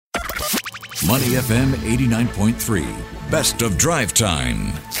Money FM 89.3, best of drive time.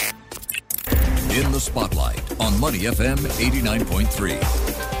 In the spotlight on Money FM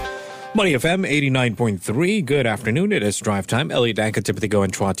 89.3. Money FM 89.3. Good afternoon. It is drive time. Elliot Anka, Timothy Go,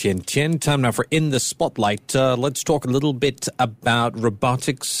 and Chua Tien Tien. Time now for In the Spotlight. Let's talk a little bit about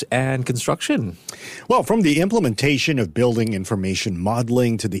robotics and construction. Well, from the implementation of building information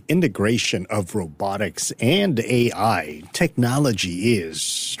modeling to the integration of robotics and AI, technology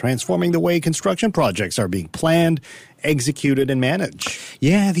is transforming the way construction projects are being planned, executed, and managed.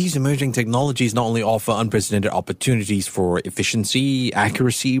 Yeah, these emerging technologies not only offer unprecedented opportunities for efficiency,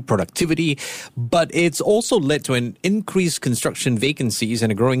 accuracy, productivity, but it's also led to an increased construction vacancies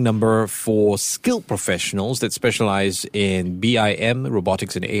and a growing number for skilled professionals that specialize in BIM,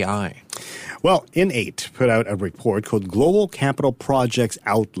 robotics, and AI. Well, N8 put out a report called Global Capital Projects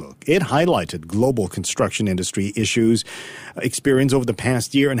Outlook. It highlighted global construction industry issues experienced over the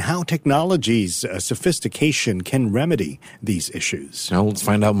past year and how technology's sophistication can remedy these issues. Now, let's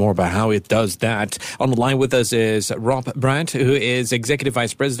find out more about how it does that. On the line with us is Rob Brandt, who is Executive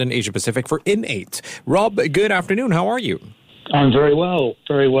Vice President, Asia Pacific for N8. Rob, good afternoon. How are you? I'm very well,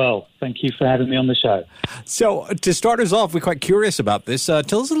 very well. Thank you for having me on the show. So, to start us off, we're quite curious about this.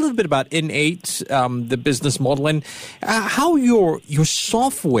 Tell us a little bit about N8, the business model, and how your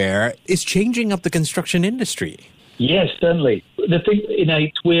software is changing up the construction industry. Yes, certainly. The thing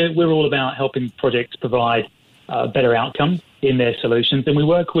N8, we're all about helping projects provide better outcomes in their solutions, and we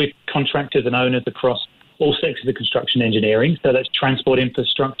work with contractors and owners across all sectors of construction engineering. So that's transport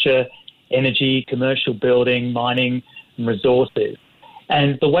infrastructure, energy, commercial building, mining, and resources.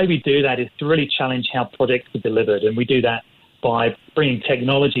 And the way we do that is to really challenge how projects are delivered. And we do that by bringing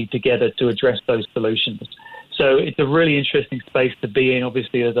technology together to address those solutions. So it's a really interesting space to be in.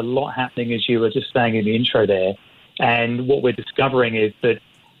 Obviously, there's a lot happening, as you were just saying in the intro there. And what we're discovering is that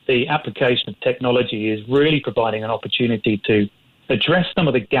the application of technology is really providing an opportunity to address some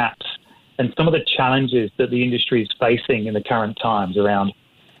of the gaps and some of the challenges that the industry is facing in the current times around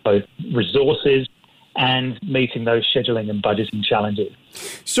both resources and meeting those scheduling and budgeting challenges.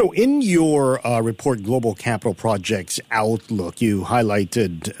 So in your report, Global Capital Projects Outlook, you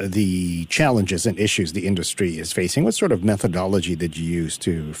highlighted the challenges and issues the industry is facing. What sort of methodology did you use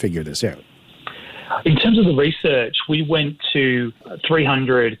to figure this out? In terms of the research, we went to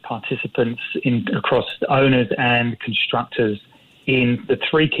 300 participants across owners and constructors in the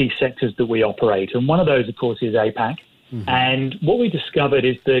three key sectors that we operate. And one of those, of course, is APAC. Mm-hmm. And what we discovered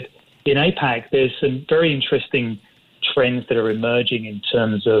is that in APAC, there's some very interesting trends that are emerging in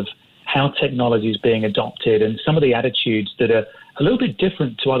terms of how technology is being adopted and some of the attitudes that are a little bit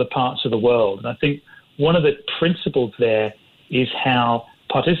different to other parts of the world. And I think one of the principles there is how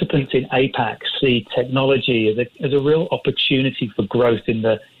participants in APAC see technology as a real opportunity for growth in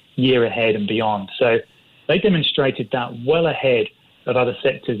the year ahead and beyond. So they demonstrated that well ahead of other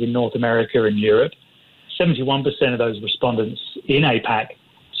sectors in North America and Europe. 71% of those respondents in APAC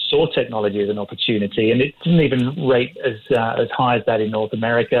saw technology as an opportunity, and it didn't even rate as high as that in North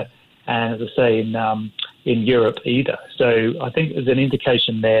America, and as I say, in Europe either. So I think there's an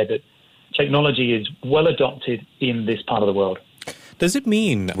indication there that technology is well adopted in this part of the world. Does it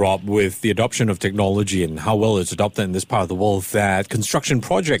mean, Rob, with the adoption of technology and how well it's adopted in this part of the world, that construction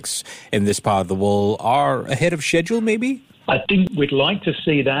projects in this part of the world are ahead of schedule, maybe? I think we'd like to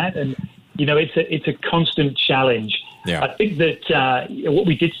see that, and you know, it's a constant challenge. Yeah. I think that what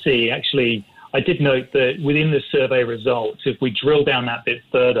we did see, actually, I did note that within the survey results, if we drill down that bit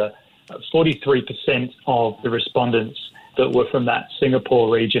further, 43% of the respondents that were from that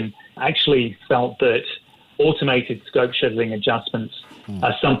Singapore region actually felt that automated scope scheduling adjustments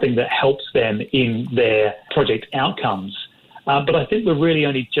are something that helps them in their project outcomes. But I think we're really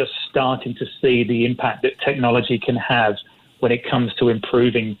only just starting to see the impact that technology can have when it comes to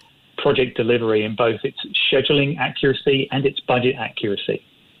improving project delivery in both its scheduling accuracy and its budget accuracy.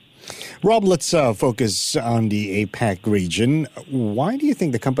 Rob, let's focus on the APAC region. Why do you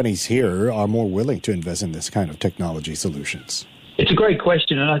think the companies here are more willing to invest in this kind of technology solutions? It's a great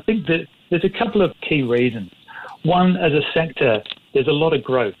question, and I think that there's a couple of key reasons. One, as a sector, there's a lot of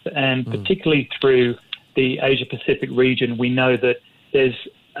growth, and particularly through the Asia-Pacific region, we know that there's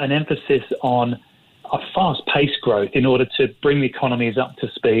an emphasis on a fast-paced growth in order to bring the economies up to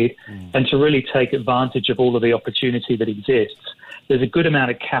speed and to really take advantage of all of the opportunity that exists. There's a good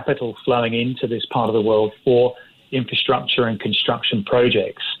amount of capital flowing into this part of the world for infrastructure and construction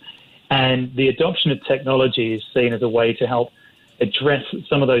projects. And the adoption of technology is seen as a way to help address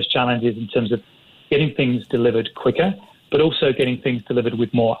some of those challenges in terms of getting things delivered quicker, but also getting things delivered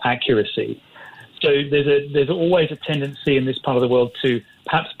with more accuracy. So there's always a tendency in this part of the world to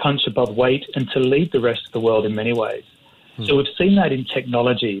perhaps punch above weight and to lead the rest of the world in many ways. So we've seen that in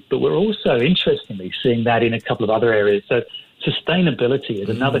technology, but we're also, interestingly, seeing that in a couple of other areas. So sustainability is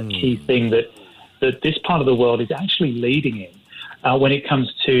another key thing that this part of the world is actually leading in when it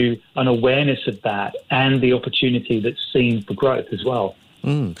comes to an awareness of that and the opportunity that's seen for growth as well.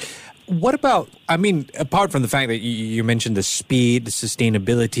 What about, apart from the fact that you mentioned the speed, the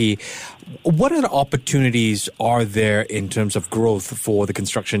sustainability, what other opportunities are there in terms of growth for the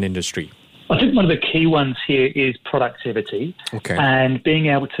construction industry? I think one of the key ones here is productivity and being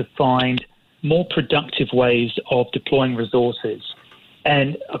able to find more productive ways of deploying resources.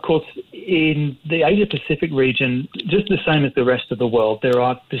 And, of course, in the Asia-Pacific region, just the same as the rest of the world, there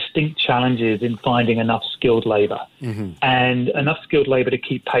are distinct challenges in finding enough skilled labour and enough skilled labour to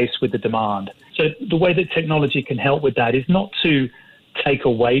keep pace with the demand. So the way that technology can help with that is not to take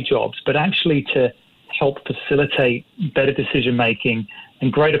away jobs, but actually to help facilitate better decision-making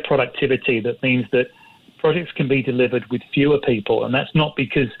and greater productivity. That means that projects can be delivered with fewer people, and that's not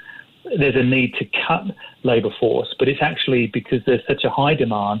because there's a need to cut labour force, but it's actually because there's such a high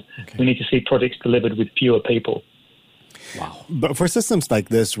demand, we need to see projects delivered with fewer people. Wow. But for systems like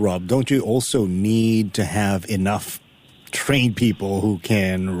this, Rob, don't you also need to have enough trained people who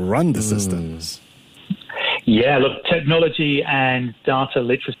can run the systems? Yeah, look, technology and data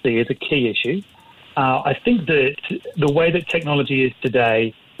literacy is a key issue. I think that the way that technology is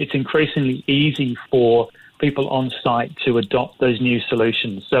today, it's increasingly easy for people on site to adopt those new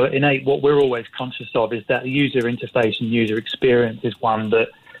solutions. So at Innate, what we're always conscious of is that user interface and user experience is one that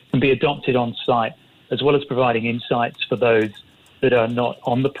can be adopted on site, as well as providing insights for those that are not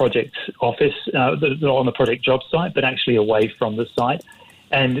on the project office, that are on the project job site, but actually away from the site,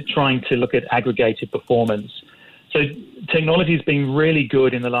 and trying to look at aggregated performance. So technology has been really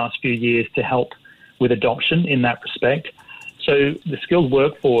good in the last few years to help with adoption in that respect. So the skilled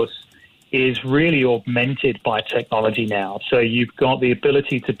workforce is really augmented by technology now. So you've got the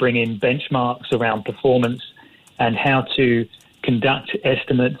ability to bring in benchmarks around performance and how to conduct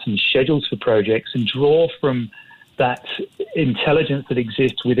estimates and schedules for projects and draw from that intelligence that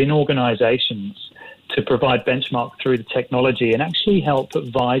exists within organizations to provide benchmark through the technology and actually help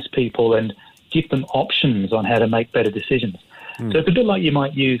advise people and give them options on how to make better decisions. So it's a bit like you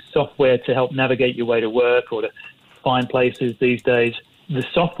might use software to help navigate your way to work or to find places these days. The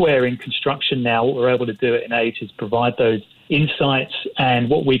software in construction now, what we're able to do at Innate is provide those insights and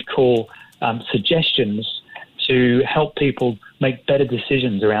what we'd call suggestions to help people make better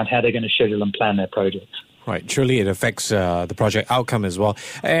decisions around how they're going to schedule and plan their projects. Right. Surely it affects the project outcome as well.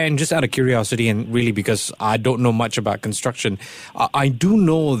 And just out of curiosity, and really because I don't know much about construction, I do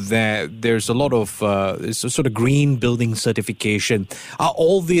know that there's a lot of sort of green building certification. Are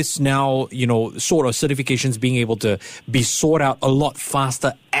all this now, sort of certifications being able to be sorted out a lot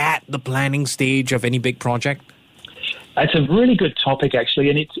faster at the planning stage of any big project? It's a really good topic,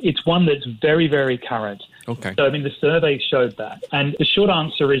 actually, and it's one that's very, very current. Okay. So, the survey showed that. And the short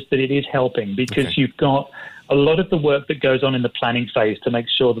answer is that it is helping because you've got a lot of the work that goes on in the planning phase to make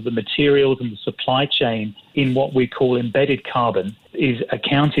sure that the materials and the supply chain in what we call embedded carbon is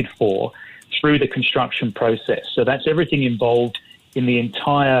accounted for through the construction process. So that's everything involved in the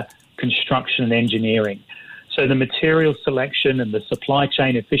entire construction and engineering. So the material selection and the supply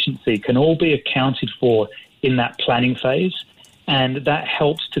chain efficiency can all be accounted for in that planning phase, and that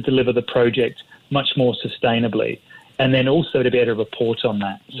helps to deliver the project much more sustainably, and then also to be able to report on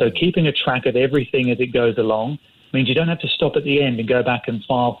that. So keeping a track of everything as it goes along means you don't have to stop at the end and go back and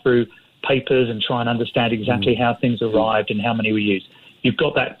file through papers and try and understand exactly how things arrived and how many we used. You've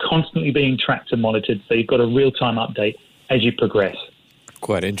got that constantly being tracked and monitored, so you've got a real-time update as you progress.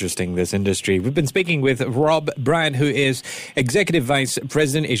 Quite interesting, this industry. We've been speaking with Rob Brand, who is Executive Vice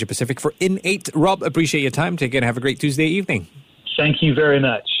President, Asia Pacific for Innate. Rob, appreciate your time. Take care and have a great Tuesday evening. Thank you very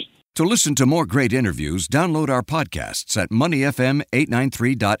much. To listen to more great interviews, download our podcasts at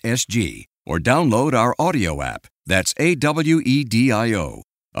moneyfm893.sg or download our audio app. That's AWEDIO.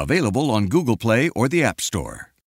 Available on Google Play or the App Store.